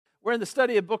We're in the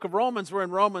study of the book of Romans. We're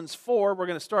in Romans 4. We're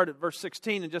going to start at verse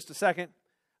 16 in just a second.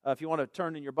 If you want to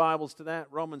turn in your Bibles to that,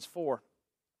 Romans 4.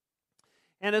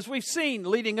 And as we've seen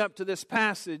leading up to this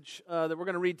passage that we're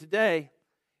going to read today,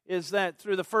 is that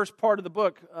through the first part of the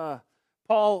book,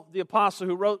 Paul, the apostle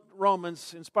who wrote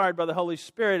Romans, inspired by the Holy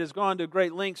Spirit, has gone to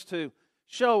great lengths to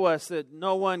show us that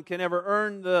no one can ever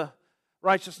earn the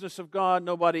righteousness of God.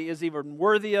 Nobody is even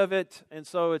worthy of it. And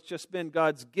so it's just been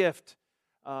God's gift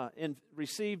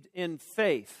received in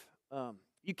faith.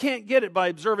 You can't get it by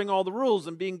observing all the rules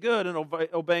and being good and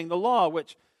obeying the law,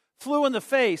 which flew in the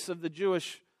face of the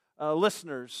Jewish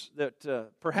listeners that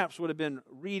perhaps would have been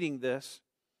reading this.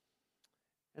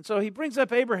 And so he brings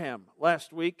up Abraham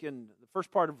last week in the first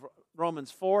part of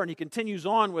Romans 4, and he continues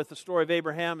on with the story of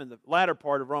Abraham in the latter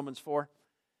part of Romans 4.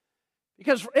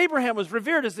 Because Abraham was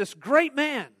revered as this great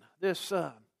man, this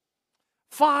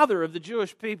father of the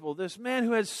Jewish people, this man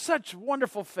who has such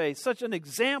wonderful faith, such an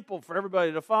example for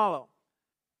everybody to follow.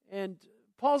 And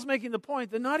Paul's making the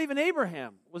point that not even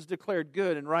Abraham was declared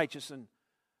good and righteous and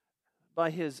by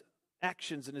his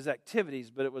actions and his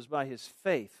activities, but it was by his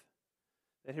faith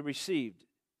that he received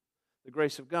the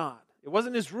grace of God. It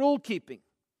wasn't his rule keeping.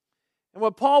 And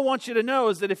what Paul wants you to know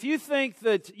is that if you think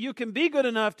that you can be good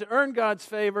enough to earn God's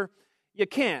favor, you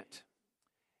can't.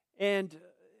 And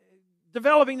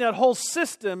developing that whole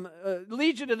system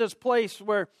leads you to this place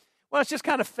where, well, it's just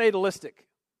kind of fatalistic.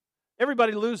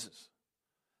 Everybody loses.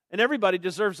 And everybody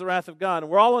deserves the wrath of God.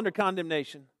 And we're all under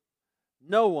condemnation.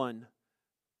 No one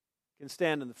can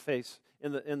stand in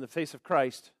the face of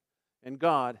Christ and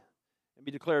God and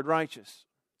be declared righteous.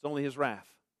 It's only His wrath.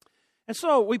 And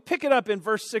so we pick it up in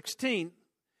verse 16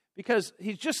 because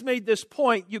he's just made this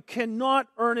point. You cannot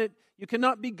earn it. You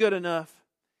cannot be good enough.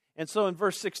 And so in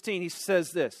verse 16 he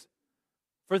says this: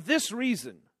 for this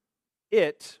reason,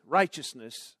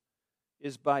 righteousness,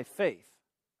 is by faith,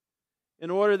 in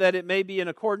order that it may be in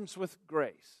accordance with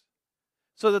grace,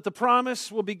 so that the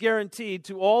promise will be guaranteed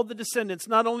to all the descendants,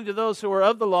 not only to those who are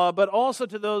of the law, but also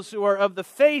to those who are of the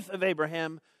faith of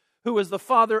Abraham, who is the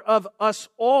father of us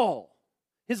all.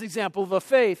 His example of a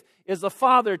faith is the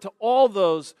father to all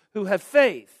those who have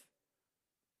faith.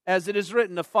 As it is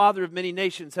written, the father of many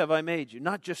nations have I made you,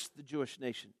 not just the Jewish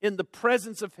nation, in the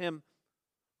presence of him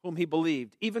whom he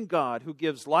believed, even God, who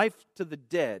gives life to the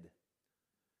dead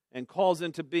and calls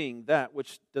into being that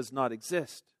which does not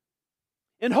exist.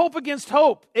 In hope against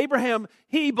hope, Abraham,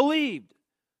 he believed,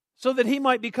 so that he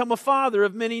might become a father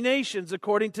of many nations,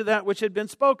 according to that which had been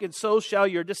spoken. So shall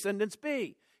your descendants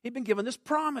be. He'd been given this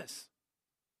promise.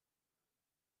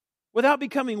 Without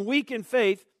becoming weak in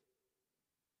faith,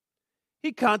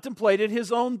 he contemplated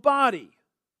his own body.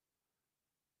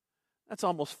 That's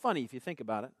almost funny if you think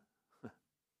about it.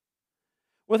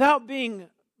 Without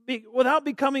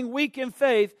becoming weak in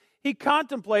faith, he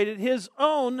contemplated his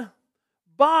own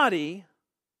body,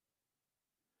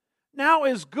 now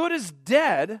as good as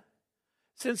dead,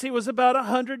 since he was about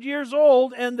 100 years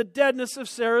old, and the deadness of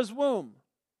Sarah's womb.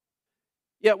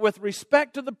 Yet with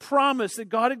respect to the promise that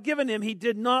God had given him, he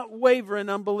did not waver in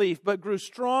unbelief, but grew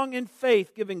strong in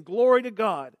faith, giving glory to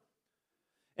God,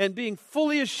 and being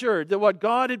fully assured that what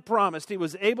God had promised he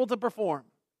was able to perform.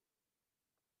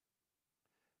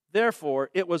 Therefore,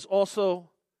 it was also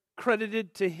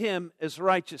credited to him as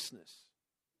righteousness.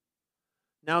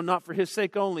 Now, not for his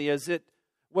sake only, as it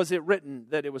was written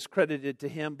that it was credited to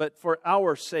him, but for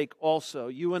our sake also,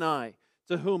 you and I,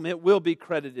 to whom it will be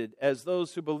credited as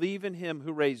those who believe in him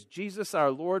who raised Jesus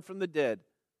our Lord from the dead,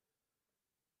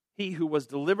 he who was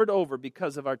delivered over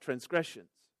because of our transgressions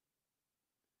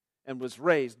and was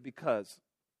raised because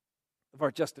of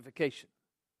our justification.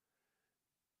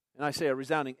 And I say a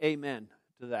resounding amen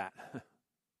to that.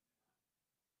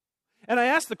 And I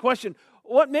ask the question,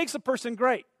 what makes a person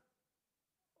great?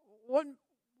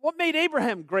 What made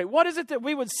Abraham great? What is it that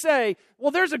we would say,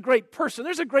 well, there's a great person,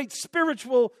 there's a great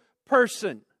spiritual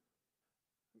person?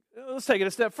 Let's take it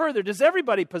a step further. Does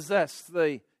everybody possess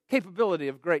the capability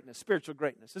of greatness, spiritual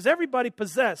greatness? Does everybody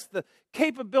possess the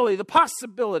capability, the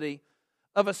possibility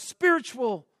of a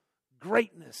spiritual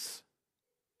greatness?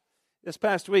 This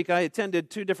past week, I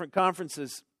attended 2 different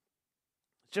conferences.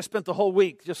 Just spent the whole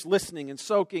week just listening and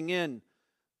soaking in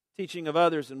teaching of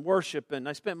others and worship. And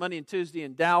I spent Monday and Tuesday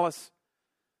in Dallas.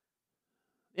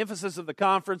 The emphasis of the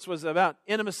conference was about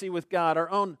intimacy with God, our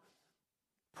own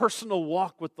personal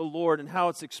walk with the Lord, and how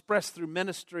it's expressed through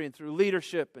ministry and through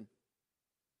leadership. And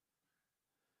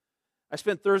I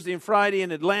spent Thursday and Friday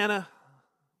in Atlanta.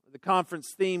 The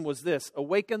conference theme was this: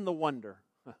 awaken the wonder.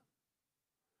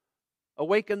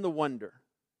 Awaken the wonder.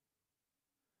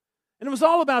 And it was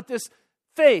all about this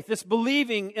faith, this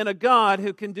believing in a God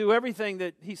who can do everything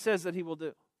that He says that He will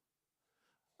do.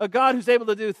 A God who's able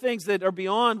to do things that are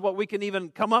beyond what we can even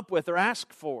come up with or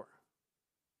ask for.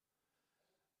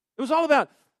 It was all about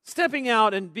stepping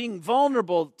out and being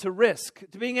vulnerable to risk,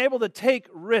 to being able to take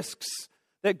risks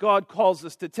that God calls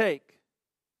us to take.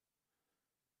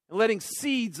 And letting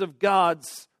seeds of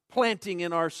God's planting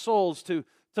in our souls to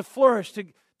flourish,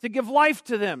 to give life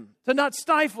to them, to not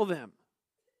stifle them,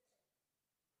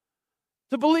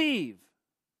 to believe.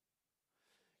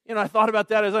 You know, I thought about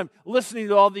that as I'm listening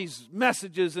to all these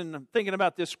messages and I'm thinking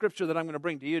about this scripture that I'm going to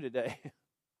bring to you today.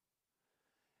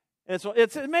 And so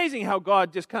it's amazing how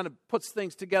God just kind of puts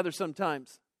things together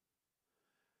sometimes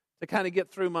to kind of get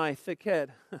through my thick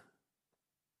head. And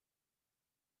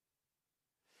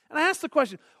I asked the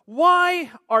question,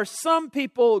 why are some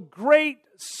people great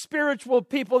spiritual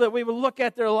people that we would look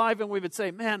at their life and we would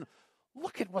say, man,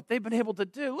 look at what they've been able to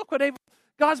do. Look what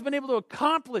God's been able to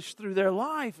accomplish through their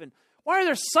life. And why are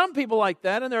there some people like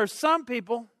that and there are some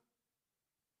people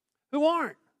who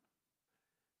aren't?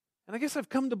 And I guess I've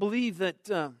come to believe that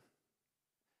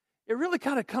it really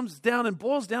kind of comes down and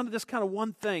boils down to this kind of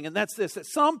one thing, and that's this, that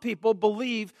some people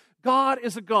believe God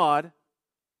is a God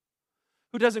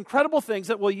who does incredible things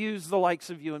that will use the likes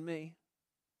of you and me.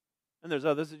 And there's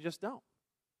others that just don't.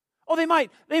 Oh, they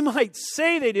might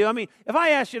say they do. I mean, if I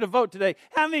asked you to vote today,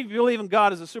 how many of you believe in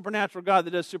God as a supernatural God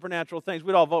that does supernatural things?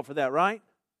 We'd all vote for that, right?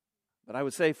 But I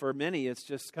would say for many, it's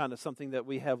just kind of something that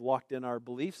we have locked in our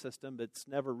belief system, but it's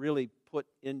never really put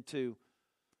into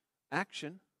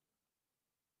action.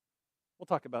 We'll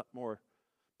talk about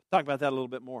that a little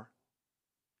bit more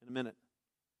in a minute.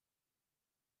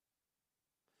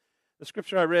 The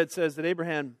scripture I read says that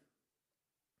Abraham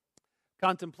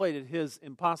contemplated his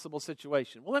impossible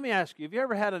situation. Well, let me ask you, have you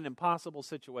ever had an impossible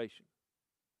situation?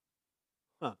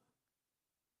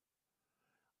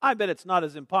 I bet it's not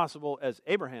as impossible as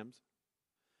Abraham's.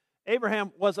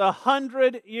 Abraham was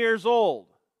 100 years old.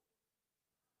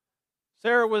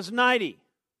 Sarah was 90.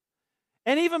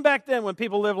 And even back then, when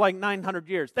people lived like 900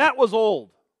 years, that was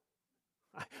old.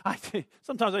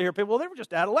 Sometimes I hear people, well, they were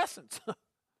just adolescents. I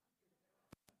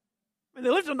mean,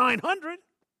 they lived to 900.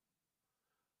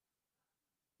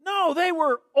 No, they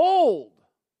were old,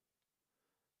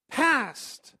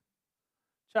 past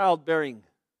childbearing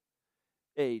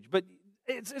age. But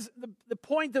it's the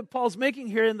point that Paul's making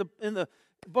here in the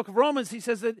book of Romans, he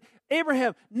says that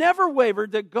Abraham never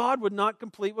wavered that God would not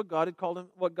complete what God had called him,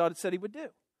 what God had said he would do.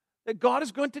 That God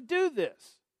is going to do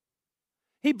this.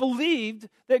 He believed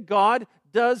that God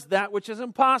does that which is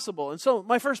impossible. And so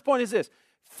my first point is this.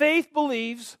 Faith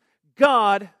believes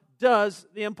God does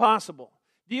the impossible.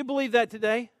 Do you believe that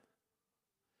today?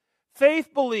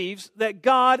 Faith believes that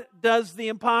God does the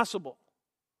impossible.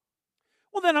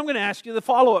 Well, then I'm going to ask you the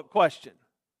follow-up question.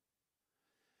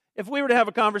 If we were to have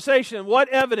a conversation, what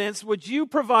evidence would you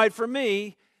provide for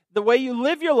me, the way you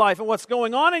live your life and what's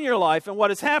going on in your life and what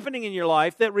is happening in your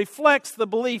life that reflects the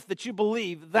belief that you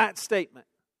believe that statement?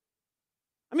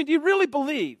 I mean, do you really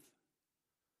believe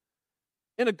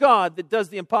in a God that does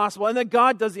the impossible and that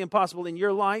God does the impossible in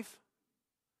your life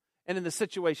and in the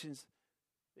situations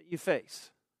that you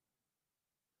face?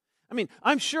 I mean,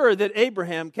 I'm sure that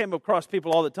Abraham came across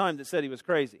people all the time that said he was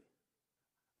crazy.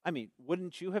 I mean,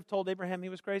 wouldn't you have told Abraham he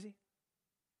was crazy?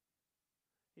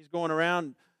 He's going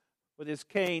around with his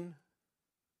cane.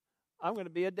 I'm going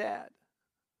to be a dad.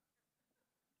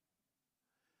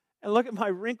 And look at my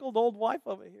wrinkled old wife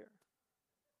over here.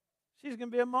 She's going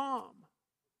to be a mom.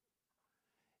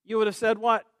 You would have said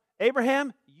what?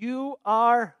 Abraham, you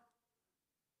are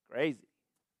crazy.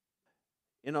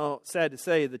 You know, sad to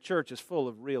say, the church is full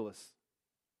of realists.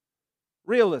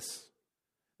 Realists.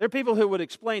 There are people who would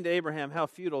explain to Abraham how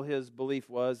futile his belief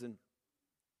was. And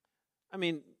I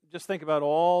mean, just think about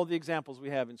all the examples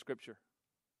we have in Scripture.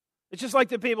 It's just like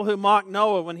the people who mock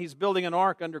Noah when he's building an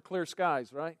ark under clear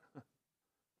skies, right?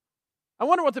 I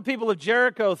wonder what the people of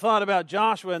Jericho thought about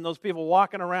Joshua and those people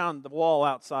walking around the wall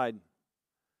outside.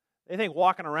 They think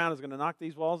walking around is going to knock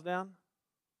these walls down?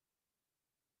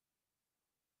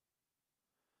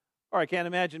 Or I can't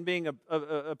imagine being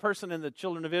a person in the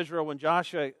children of Israel when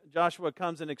Joshua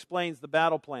comes and explains the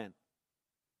battle plan.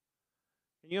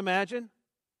 Can you imagine?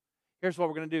 Here's what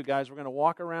we're going to do, guys. We're going to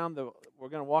walk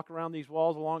around these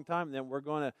walls a long time, and then we're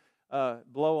going to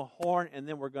blow a horn, and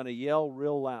then we're going to yell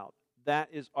real loud. That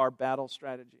is our battle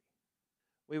strategy.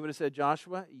 We would have said,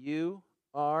 Joshua, you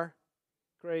are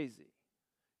crazy.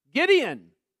 Gideon's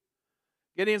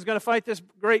going to fight this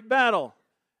great battle.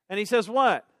 And he says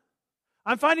what?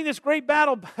 I'm fighting this great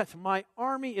battle, but my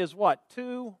army is what?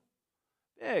 Too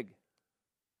big.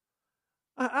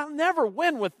 I'll never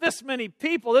win with this many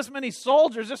people, this many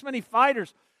soldiers, this many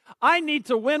fighters. I need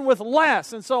to win with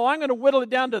less. And so I'm going to whittle it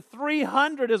down to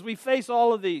 300 as we face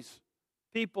all of these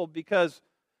people because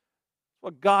it's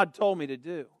what God told me to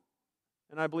do.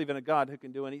 And I believe in a God who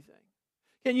can do anything.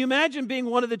 Can you imagine being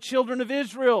one of the children of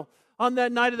Israel on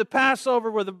that night of the Passover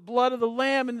where the blood of the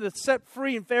lamb and the set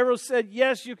free, and Pharaoh said,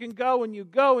 yes, you can go, and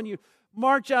you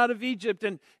march out of Egypt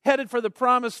and headed for the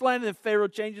promised land, and then Pharaoh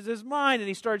changes his mind and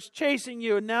he starts chasing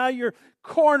you, and now you're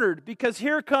cornered because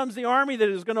here comes the army that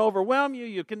is going to overwhelm you.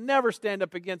 You can never stand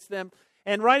up against them.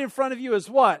 And right in front of you is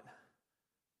what?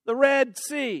 The Red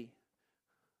Sea.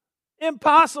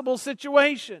 Impossible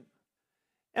situation.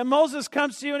 And Moses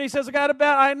comes to you and he says,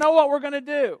 I know what we're going to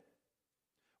do.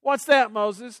 What's that,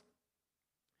 Moses?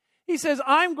 He says,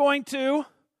 I'm going to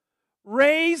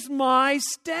raise my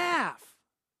staff.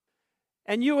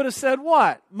 And you would have said,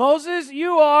 what? Moses,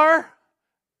 you are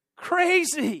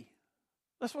crazy.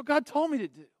 That's what God told me to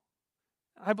do.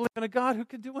 I believe in a God who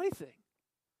can do anything.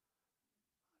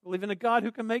 I believe in a God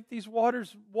who can make these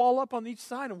waters wall up on each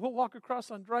side, and we'll walk across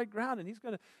on dry ground, and he's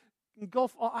going to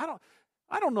engulf all.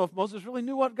 I don't know if Moses really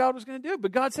knew what God was going to do,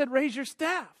 but God said, raise your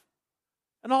staff.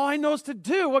 And all I know is to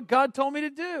do what God told me to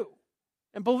do.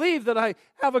 And believe that I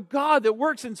have a God that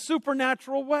works in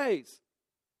supernatural ways.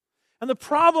 And the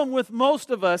problem with most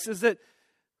of us is that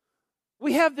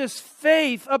we have this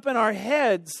faith up in our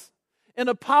heads in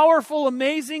a powerful,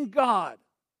 amazing God.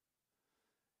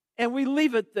 And we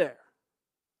leave it there.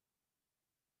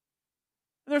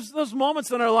 There's those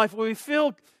moments in our life where we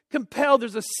feel compelled.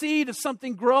 There's a seed of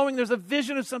something growing. There's a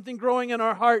vision of something growing in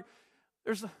our heart.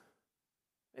 There's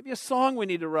maybe a song we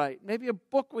need to write. Maybe a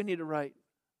book we need to write.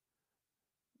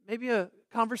 Maybe a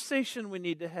conversation we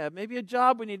need to have. Maybe a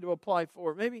job we need to apply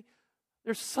for. Maybe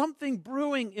there's something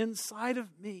brewing inside of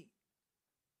me.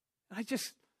 I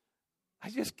just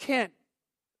can't.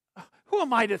 Who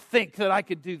am I to think that I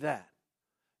could do that?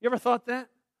 You ever thought that?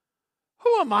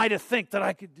 Who am I to think that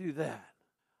I could do that?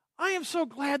 I am so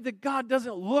glad that God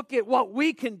doesn't look at what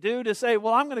we can do to say,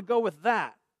 well, I'm going to go with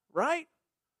that, right?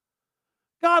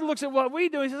 God looks at what we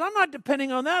do. He says, I'm not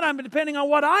depending on that. I'm depending on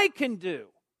what I can do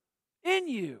in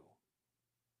you.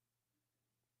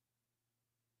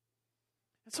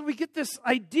 And so we get this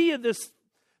idea, this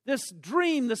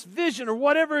dream, this vision, or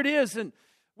whatever it is, and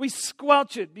we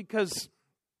squelch it because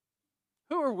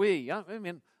who are we? I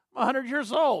mean, I'm 100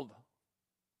 years old.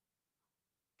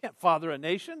 Can't father a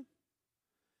nation.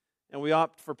 And we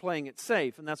opt for playing it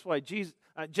safe. And that's why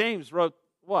James wrote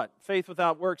what? Faith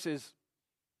without works is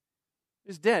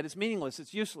dead. It's meaningless.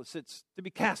 It's useless. It's to be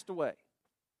cast away.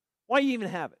 Why you even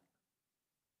have it?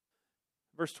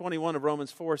 Verse 21 of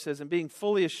Romans 4 says, and being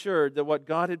fully assured that what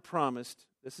God had promised,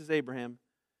 this is Abraham,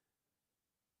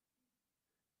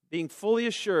 being fully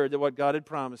assured that what God had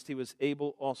promised, he was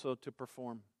able also to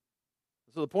perform.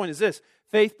 So the point is this,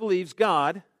 faith believes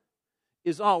God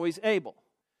is always able.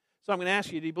 So I'm going to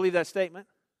ask you, do you believe that statement?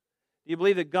 Do you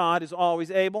believe that God is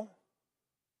always able?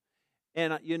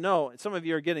 And you know, some of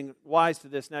you are getting wise to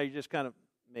this now. You're just kind of,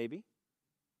 maybe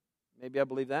I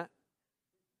believe that,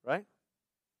 right?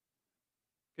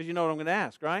 Because you know what I'm going to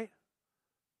ask, right?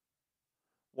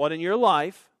 What in your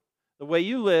life, the way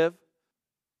you live,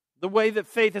 the way that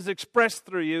faith is expressed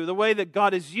through you, the way that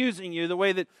God is using you, the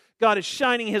way that God is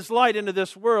shining His light into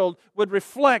this world would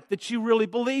reflect that you really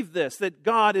believe this, that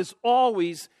God is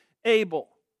always able.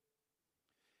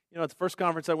 You know, at the first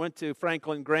conference I went to,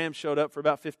 Franklin Graham showed up for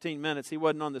about 15 minutes. He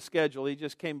wasn't on the schedule. He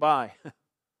just came by.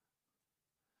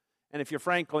 And if you're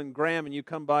Franklin Graham and you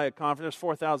come by a conference, there's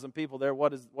 4,000 people there.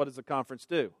 What does the conference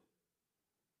do?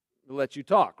 It'll let you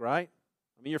talk, right?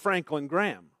 I mean, you're Franklin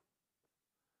Graham.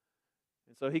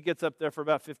 And so he gets up there for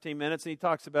about 15 minutes and he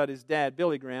talks about his dad,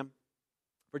 Billy Graham,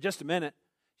 for just a minute.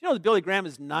 You know that Billy Graham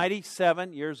is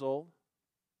 97 years old?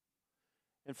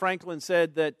 And Franklin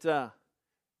said that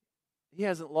he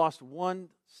hasn't lost one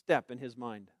step in his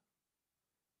mind.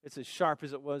 It's as sharp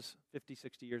as it was 50,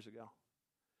 60 years ago.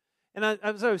 And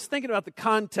as I was thinking about the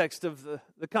context of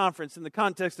the conference, in the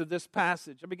context of this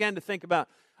passage, I began to think about,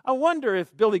 I wonder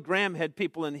if Billy Graham had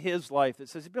people in his life that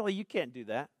says, Billy, you can't do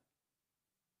that.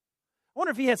 I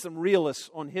wonder if he had some realists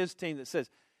on his team that says,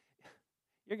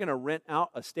 you're going to rent out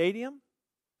a stadium?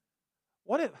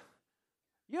 What if,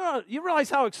 you realize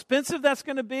how expensive that's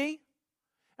going to be?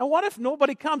 And what if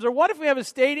nobody comes? Or what if we have a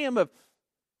stadium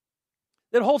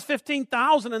that holds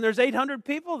 15,000 and there's 800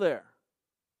 people there?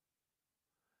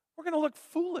 We're going to look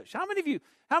foolish. How many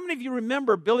of you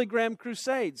remember Billy Graham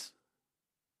crusades?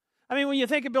 I mean, when you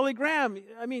think of Billy Graham,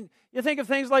 I mean, you think of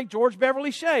things like George Beverly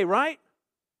Shea, right?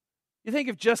 You think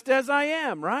of Just As I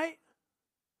Am, right?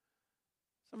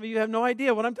 Some of you have no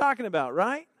idea what I'm talking about,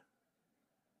 right?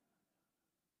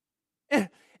 And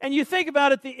And you think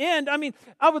about at the end, I mean,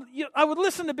 I would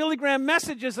listen to Billy Graham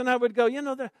messages and I would go,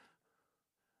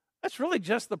 that's really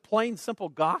just the plain, simple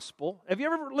gospel. Have you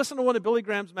ever listened to one of Billy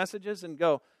Graham's messages and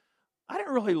go, I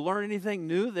didn't really learn anything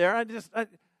new there.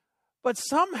 But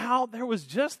somehow there was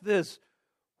just this,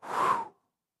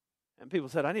 and people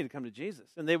said, I need to come to Jesus.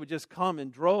 And they would just come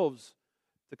in droves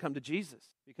to come to Jesus.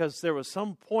 Because there was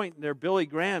some point in there, Billy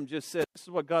Graham just said, this is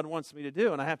what God wants me to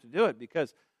do, and I have to do it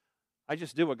because I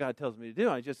just do what God tells me to do.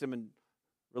 I just am in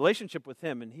relationship with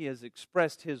Him, and He has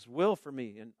expressed His will for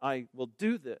me, and I will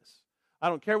do this. I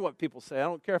don't care what people say. I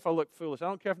don't care if I look foolish. I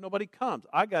don't care if nobody comes.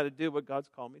 I got to do what God's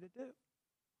called me to do.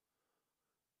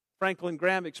 Franklin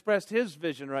Graham expressed his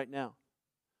vision right now.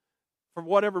 For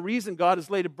whatever reason, God has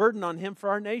laid a burden on him for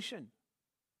our nation.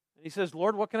 And he says,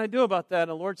 Lord, what can I do about that? And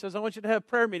the Lord says, I want you to have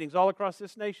prayer meetings all across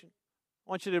this nation. I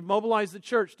want you to mobilize the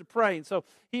church to pray. And so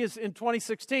he is, in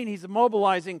 2016, he's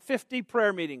mobilizing 50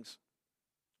 prayer meetings.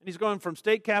 And he's going from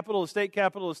state capital to state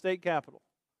capital to state capital,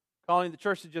 calling the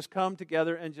church to just come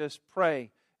together and just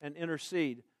pray and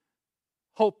intercede,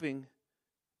 hoping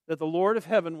that the Lord of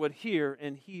heaven would hear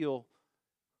and heal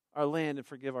our land and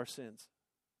forgive our sins.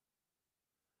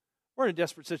 We're in a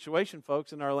desperate situation,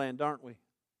 folks, in our land, aren't we?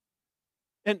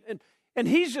 And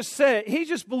he's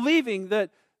just believing that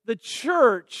the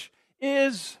church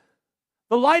is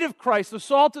the light of Christ, the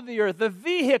salt of the earth, the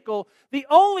vehicle, the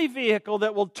only vehicle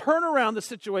that will turn around the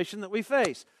situation that we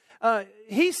face.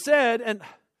 He said, and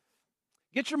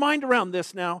get your mind around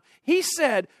this now, he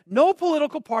said, no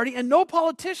political party and no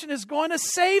politician is going to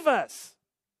save us.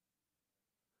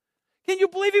 Can you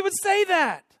believe he would say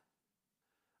that?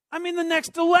 I mean, the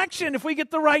next election, if we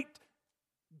get the right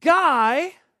girl,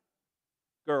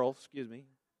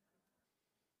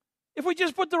 if we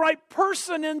just put the right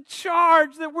person in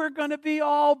charge, that we're going to be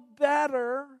all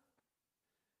better.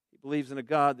 He believes in a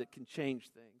God that can change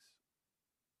things,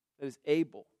 that is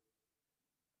able.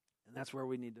 And that's where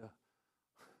we need to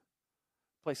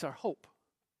place our hope.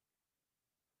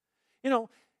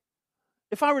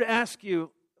 If I were to ask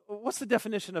you, what's the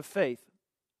definition of faith?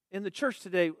 In the church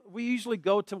today, we usually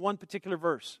go to one particular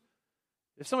verse.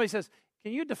 If somebody says,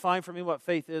 can you define for me what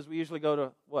faith is? We usually go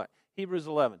to what? Hebrews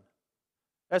 11.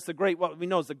 That's what we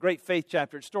know is the great faith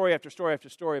chapter. It's story after story after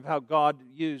story of how God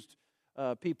used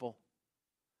people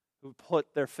who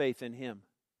put their faith in Him.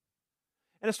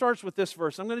 And it starts with this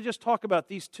verse. I'm going to just talk about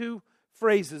these two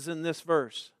phrases in this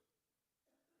verse.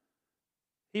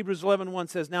 Hebrews 11:1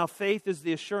 says, now faith is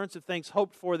the assurance of things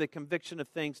hoped for, the conviction of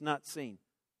things not seen.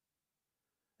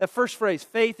 That first phrase,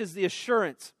 faith is the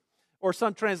assurance, or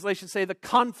some translations say the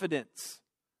confidence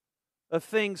of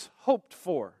things hoped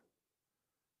for.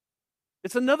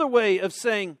 It's another way of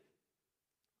saying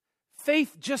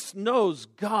faith just knows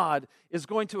God is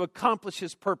going to accomplish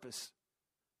His purpose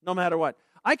no matter what.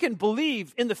 I can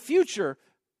believe in the future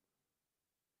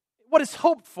what is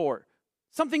hoped for,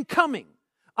 something coming.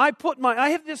 I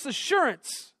have this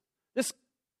assurance, this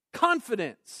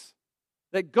confidence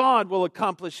that God will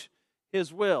accomplish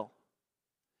His will.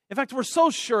 In fact, we're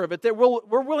so sure of it that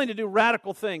we're willing to do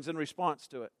radical things in response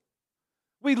to it.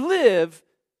 We live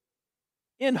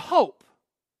in hope.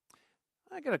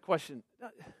 I got a question.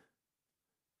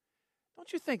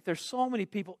 Don't you think there's so many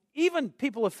people, even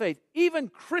people of faith, even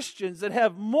Christians, that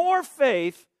have more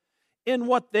faith in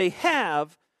what they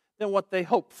have than what they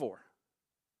hope for?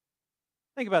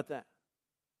 Think about that.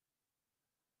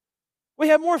 We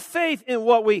have more faith in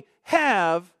what we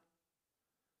have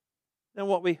than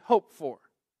what we hope for.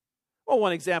 Well,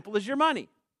 one example is your money.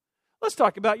 Let's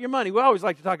talk about your money. We always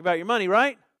like to talk about your money,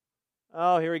 right?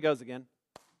 Oh, here he goes again.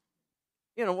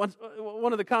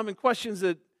 One of the common questions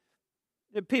that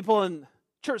people in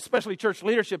church, especially church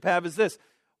leadership, have is this: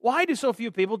 why do so few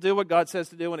people do what God says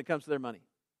to do when it comes to their money?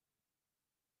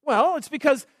 Well, it's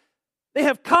because they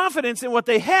have confidence in what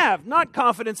they have, not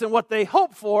confidence in what they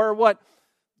hope for, or what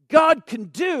God can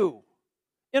do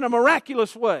in a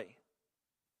miraculous way.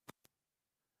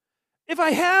 If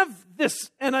I have this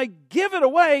and I give it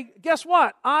away, guess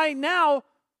what? I now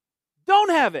don't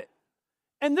have it.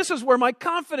 And this is where my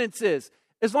confidence is.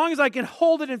 As long as I can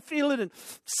hold it and feel it and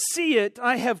see it,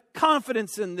 I have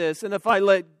confidence in this. And if I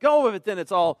let go of it, then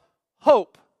it's all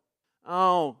hope.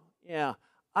 Oh, yeah.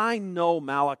 I know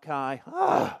Malachi.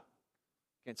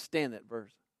 Can't stand that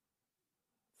verse.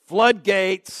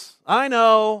 Floodgates. I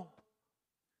know.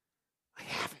 I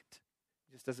have it.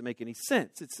 It just doesn't make any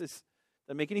sense. It doesn't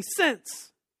make any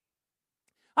sense.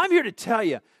 I'm here to tell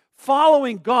you,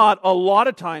 following God a lot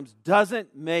of times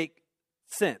doesn't make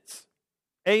sense.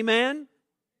 Amen?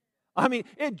 I mean,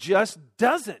 it just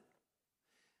doesn't.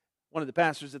 one of the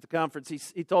pastors at the conference,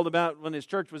 he told about when his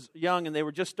church was young and they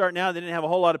were just starting out. They didn't have a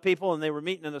whole lot of people, and they were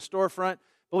meeting in a storefront,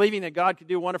 believing that God could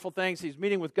do wonderful things. He's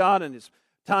meeting with God in his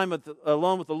time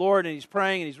alone with the Lord, and he's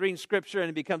praying and he's reading Scripture, and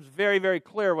it becomes very, very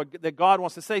clear that God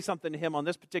wants to say something to him on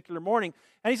this particular morning.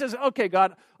 And he says, okay,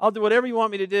 God, I'll do whatever you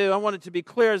want me to do. I want it to be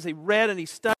clear. As he read and he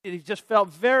studied, he just felt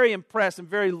very impressed and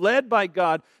very led by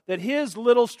God that his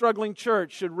little struggling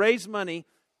church should raise money,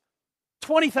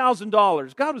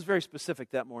 $20,000. God was very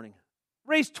specific that morning.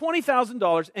 Raise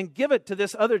 $20,000 and give it to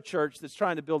this other church that's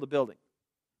trying to build a building.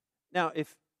 Now,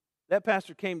 if that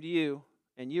pastor came to you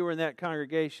and you were in that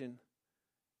congregation,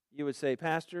 you would say,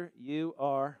 Pastor, you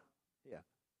are,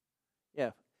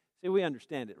 yeah. See, we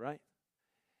understand it, right?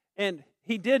 And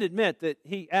he did admit that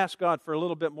he asked God for a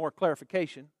little bit more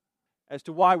clarification as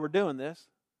to why we're doing this.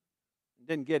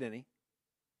 Didn't get any.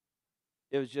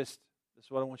 It was just, this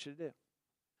is what I want you to do.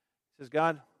 He says,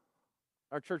 God,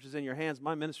 our church is in your hands.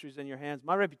 My ministry is in your hands.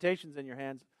 My reputation is in your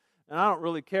hands. And I don't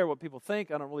really care what people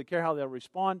think. I don't really care how they'll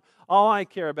respond. All I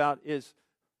care about is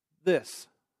this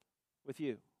with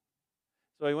you.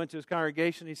 So he went to his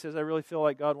congregation. He says, I really feel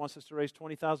like God wants us to raise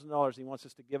 $20,000. He wants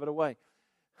us to give it away.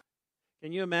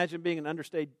 Can you imagine being an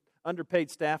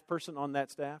underpaid staff person on that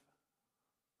staff?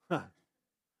 Huh.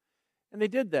 And they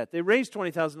did that. They raised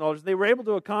 $20,000. They were able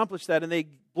to accomplish that, and they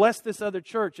blessed this other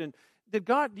church. And do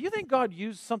you think God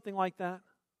used something like that?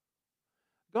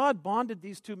 God bonded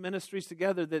these two ministries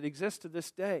together that exist to this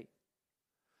day.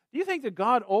 Do you think that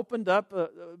God opened up a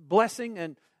blessing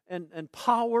and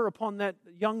power upon that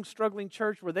young, struggling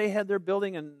church where they had their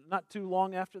building and not too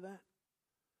long after that?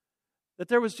 That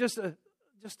there was just an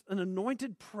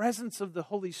anointed presence of the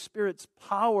Holy Spirit's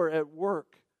power at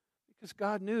work because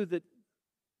God knew that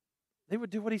they would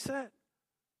do what He said.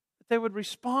 That they would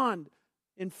respond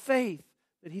in faith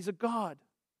that He's a God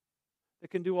that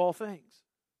can do all things.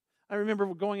 I remember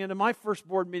going into my first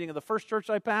board meeting of the first church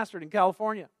I pastored in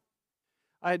California.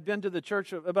 I had been to the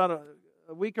church about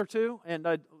a week or two, and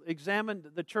I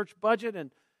examined the church budget,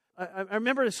 and I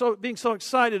remember being so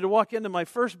excited to walk into my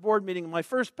first board meeting, my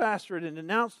first pastorate, and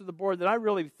announce to the board that I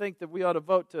really think that we ought to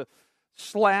vote to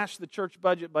slash the church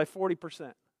budget by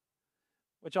 40%,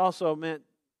 which also meant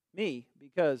me,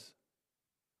 because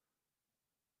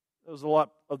it was a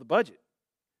lot of the budget.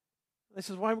 They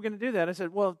said, why are we going to do that? I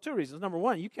said, well, two reasons. Number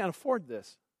one, you can't afford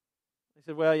this. They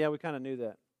said, well, yeah, we kind of knew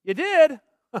that. You did?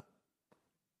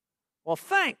 Well,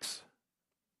 thanks.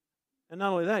 And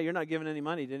not only that, you're not giving any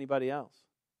money to anybody else.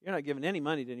 You're not giving any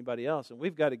money to anybody else. And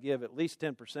we've got to give at least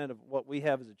 10% of what we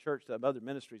have as a church to other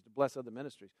ministries, to bless other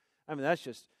ministries. I mean, that's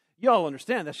just, you all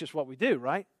understand, that's just what we do,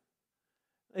 right?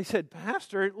 They said,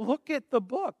 Pastor, look at the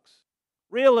books.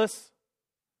 Realists.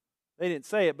 They didn't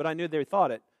say it, but I knew they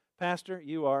thought it. Pastor,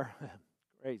 you are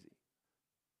crazy.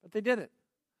 But they did it.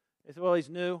 They said, well, he's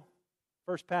new,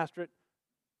 first pastorate.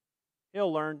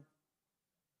 He'll learn.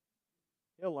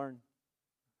 He'll learn.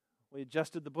 We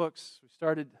adjusted the books. We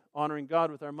started honoring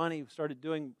God with our money. We started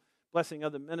blessing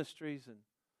other ministries. And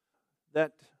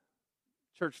that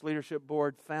church leadership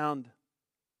board found,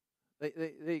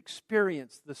 they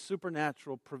experienced the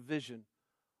supernatural provision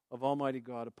of Almighty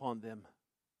God upon them.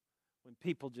 When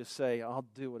people just say, I'll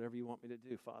do whatever you want me to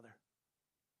do, Father.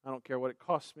 I don't care what it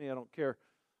costs me. I don't care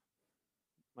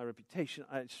my reputation.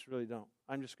 I just really don't.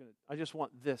 I just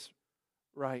want this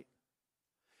right.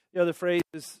 The other phrase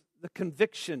is the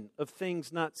conviction of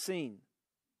things not seen.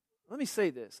 Let me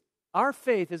say this. Our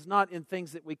faith is not in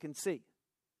things that we can see.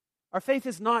 Our faith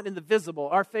is not in the visible.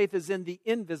 Our faith is in the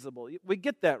invisible. We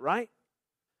get that, right?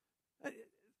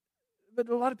 But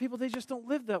a lot of people, they just don't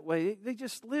live that way. They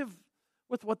just live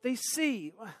with what they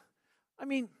see. I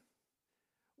mean,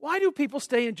 why do people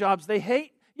stay in jobs they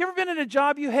hate? You ever been in a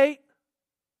job you hate?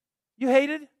 You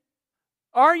hated?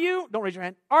 Are you? Don't raise your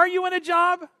hand. Are you in a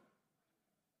job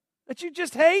that you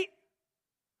just hate?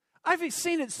 I've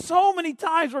seen it so many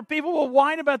times where people will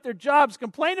whine about their jobs,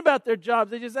 complain about their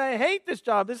jobs. They just say, I hate this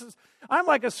job. I'm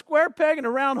like a square peg in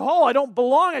a round hole. I don't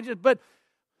belong. But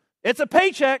it's a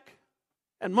paycheck.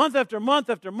 And month after month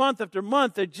after month after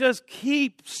month, they just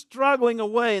keep struggling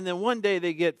away. And then one day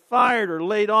they get fired or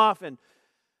laid off. And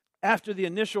after the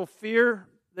initial fear,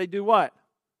 they do what?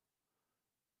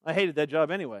 I hated that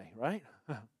job anyway, right?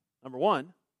 Number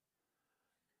one.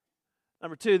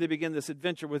 Number two, they begin this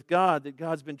adventure with God that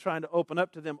God's been trying to open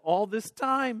up to them all this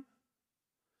time.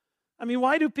 I mean,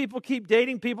 why do people keep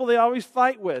dating people they always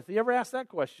fight with? You ever ask that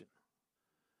question?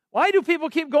 Why do people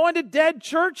keep going to dead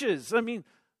churches? I mean,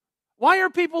 why are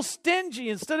people stingy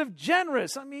instead of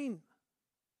generous? I mean,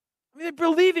 they're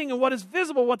believing in what is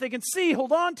visible, what they can see,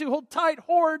 hold on to, hold tight,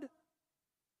 hoard.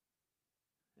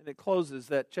 And it closes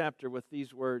that chapter with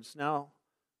these words. Now,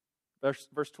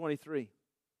 Verse 23.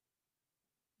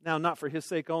 Now, not for his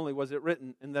sake only was it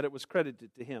written, and that it was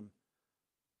credited to him.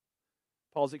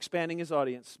 Paul's expanding his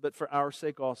audience, but for our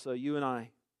sake also, you and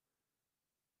I.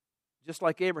 Just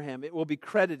like Abraham, it will be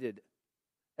credited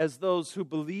as those who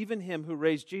believe in him who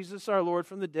raised Jesus our Lord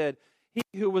from the dead, he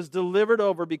who was delivered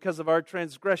over because of our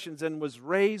transgressions and was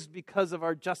raised because of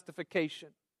our justification.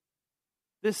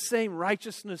 This same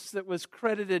righteousness that was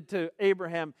credited to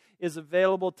Abraham is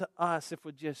available to us if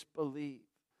we just believe.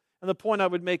 And the point I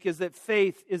would make is that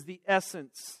faith is the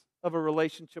essence of a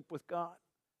relationship with God.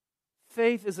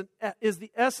 Faith is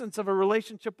the essence of a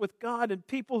relationship with God, and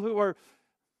people who are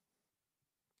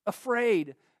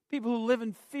afraid, people who live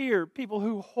in fear, people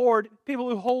who hoard, people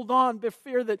who hold on by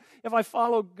fear that if I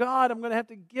follow God, I'm going to have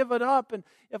to give it up. And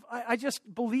if I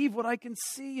just believe what I can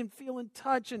see and feel and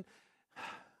touch. And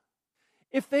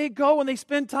if they go and they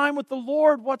spend time with the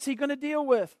Lord, what's He going to deal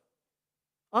with?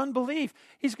 Unbelief.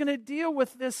 He's going to deal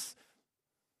with this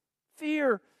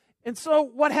fear. And so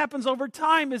what happens over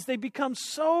time is they become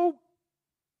so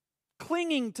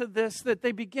clinging to this that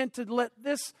they begin to let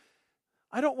this,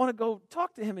 I don't want to go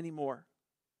talk to him anymore.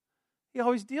 He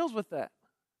always deals with that.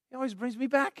 He always brings me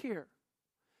back here.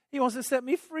 He wants to set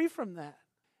me free from that.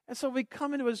 And so we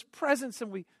come into His presence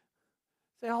and we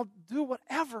say, I'll do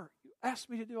whatever you ask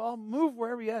me to do. I'll move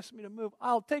wherever you ask me to move.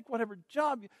 I'll take whatever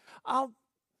job I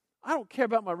don't care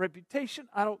about my reputation.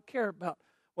 I don't care about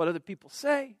what other people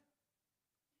say.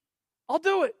 I'll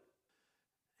do it.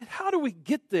 And how do we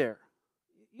get there?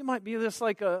 You might be just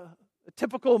like a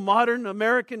typical modern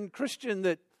American Christian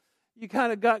that you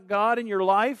kind of got God in your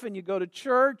life and you go to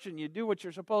church and you do what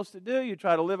you're supposed to do. You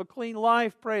try to live a clean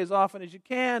life, pray as often as you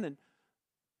can, and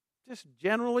just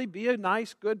generally be a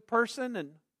nice, good person.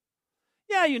 And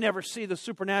yeah, you never see the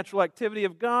supernatural activity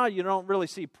of God. You don't really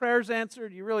see prayers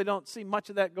answered. You really don't see much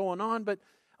of that going on, but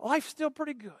life's still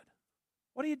pretty good.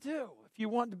 What do you do if you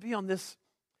want to be on this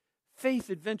faith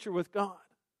adventure with God?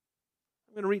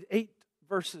 I'm going to read 8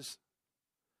 verses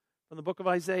from the book of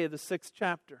Isaiah, the 6th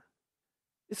chapter.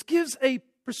 This gives a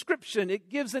prescription. It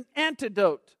gives an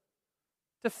antidote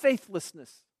to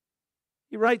faithlessness.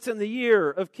 He writes, in the year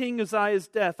of King Uzziah's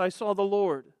death, I saw the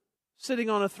Lord sitting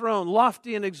on a throne,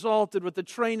 lofty and exalted, with the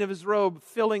train of His robe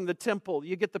filling the temple.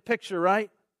 You get the picture, right?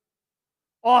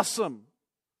 Awesome.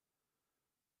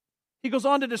 He goes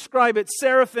on to describe it.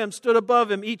 Seraphim stood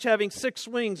above Him, each having 6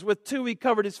 wings. With 2 He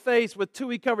covered His face, with 2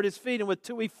 He covered His feet, and with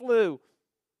 2 He flew.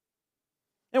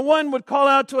 And one would call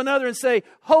out to another and say,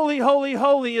 Holy, holy,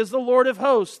 holy is the Lord of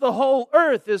hosts. The whole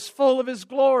earth is full of His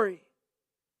glory.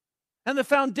 And the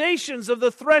foundations of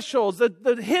the thresholds,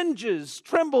 the hinges,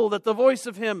 trembled at the voice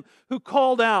of Him who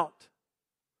called out.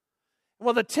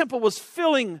 While the temple was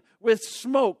filling with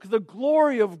smoke, the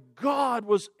glory of God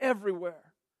was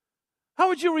everywhere. How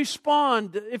would you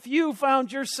respond if you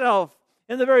found yourself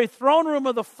in the very throne room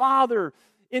of the Father,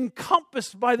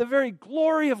 encompassed by the very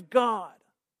glory of God?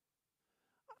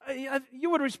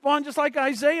 You would respond just like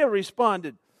Isaiah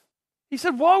responded. He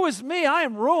said, woe is me, I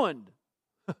am ruined.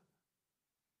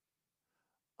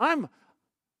 I'm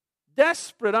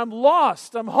desperate, I'm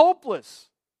lost, I'm hopeless,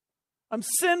 I'm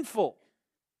sinful.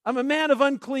 I'm a man of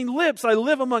unclean lips. I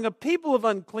live among a people of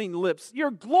unclean lips. Your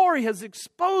glory has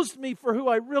exposed me for who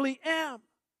I really am.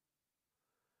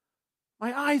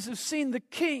 My eyes have seen the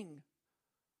King,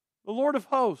 the Lord of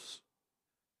hosts.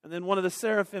 And then one of the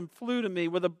seraphim flew to me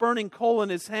with a burning coal in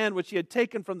his hand, which he had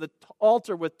taken from the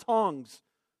altar with tongs.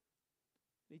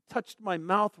 He touched my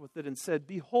mouth with it and said,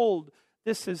 Behold,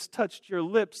 this has touched your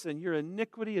lips, and your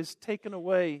iniquity is taken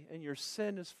away, and your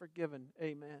sin is forgiven.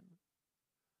 Amen.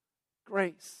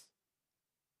 Grace.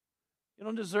 You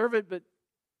don't deserve it, but...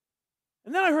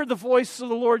 And then I heard the voice of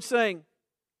the Lord saying,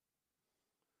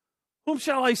 Whom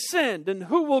shall I send, and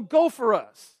who will go for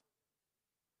us?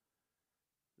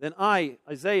 Then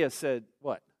Isaiah said,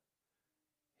 what?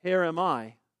 Here am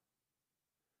I.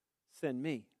 Send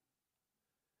me.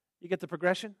 You get the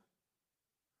progression?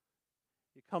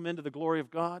 You come into the glory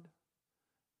of God.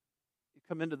 You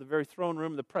come into the very throne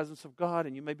room, the presence of God,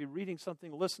 and you may be reading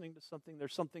something, listening to something.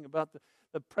 There's something about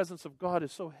the presence of God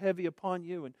is so heavy upon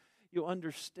you, and you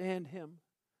understand Him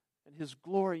and His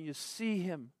glory. You see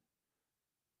Him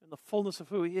in the fullness of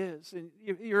who He is. And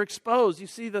you're exposed. You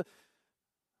see the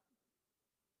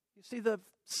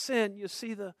sin, you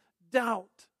see the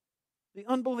doubt, the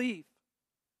unbelief.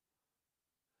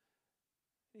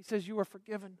 He says, you are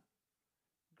forgiven.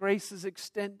 Grace is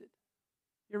extended.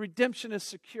 Your redemption is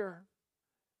secure.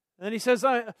 And then He says,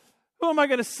 who am I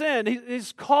going to send?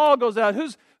 His call goes out.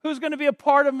 Who's going to be a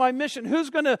part of my mission? Who's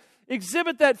going to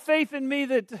exhibit that faith in me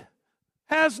that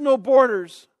has no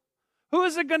borders? Who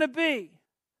is it going to be?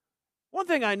 One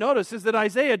thing I noticed is that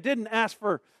Isaiah didn't ask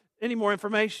for any more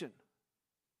information.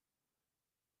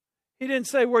 He didn't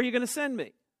say, where are you going to send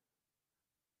me?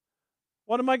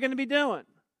 What am I going to be doing?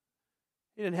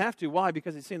 He didn't have to. Why?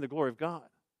 Because he'd seen the glory of God.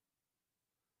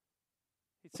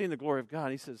 He'd seen the glory of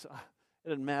God. He says, it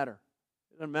doesn't matter.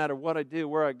 It doesn't matter what I do,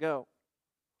 where I go.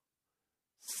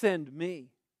 Send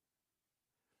me.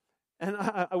 And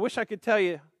I wish I could tell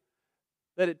you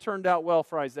that it turned out well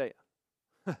for Isaiah.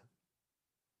 I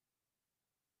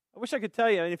wish I could tell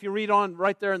you. And if you read on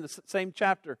right there in the same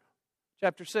chapter,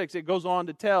 chapter 6, it goes on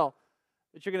to tell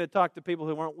that you're going to talk to people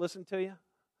who won't listen to you.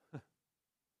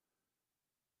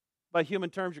 By human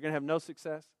terms, you're going to have no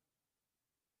success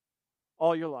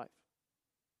all your life.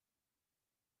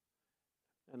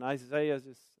 And Isaiah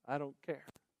just, I don't care.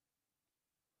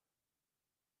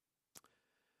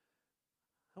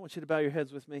 I want you to bow your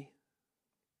heads with me.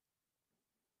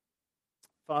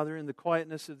 Father, in the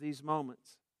quietness of these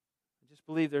moments, I just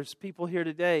believe there's people here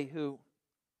today who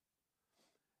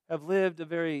have lived a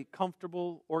very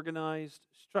comfortable, organized,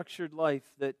 structured life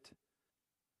that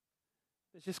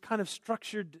has just kind of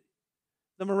structured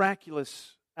the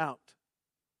miraculous out.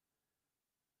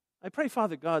 I pray,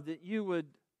 Father God, that you would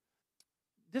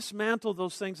dismantle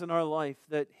those things in our life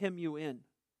that hem you in.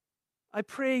 I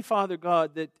pray, Father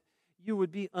God, that you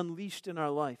would be unleashed in our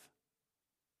life.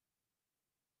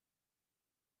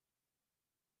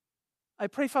 I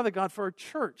pray, Father God, for our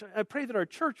church. I pray that our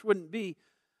church wouldn't be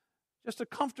just a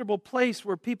comfortable place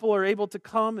where people are able to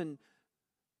come and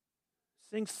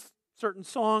sing certain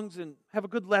songs and have a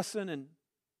good lesson and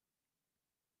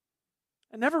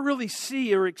never really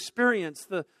see or experience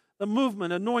the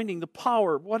movement, anointing, the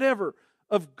power, whatever,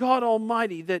 of God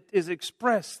Almighty that is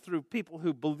expressed through people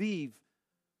who believe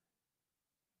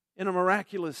in a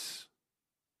miraculous,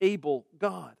 able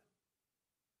God.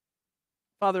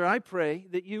 Father, I pray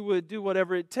that you would do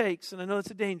whatever it takes, and I know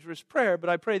it's a dangerous prayer, but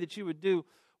I pray that you would do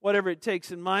whatever it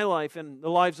takes in my life and the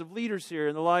lives of leaders here,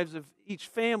 and the lives of each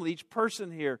family, each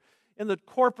person here, in the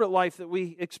corporate life that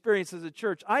we experience as a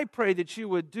church. I pray that you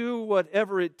would do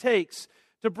whatever it takes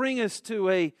to bring us to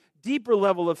a deeper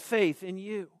level of faith in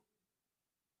you.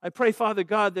 I pray, Father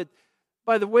God, that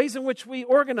by the ways in which we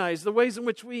organize, the ways in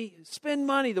which we spend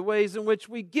money, the ways in which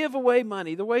we give away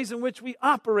money, the ways in which we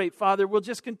operate, Father, will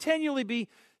just continually be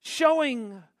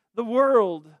showing the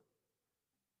world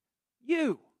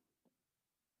you.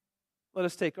 Let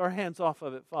us take our hands off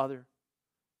of it, Father.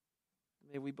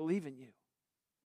 May we believe in you.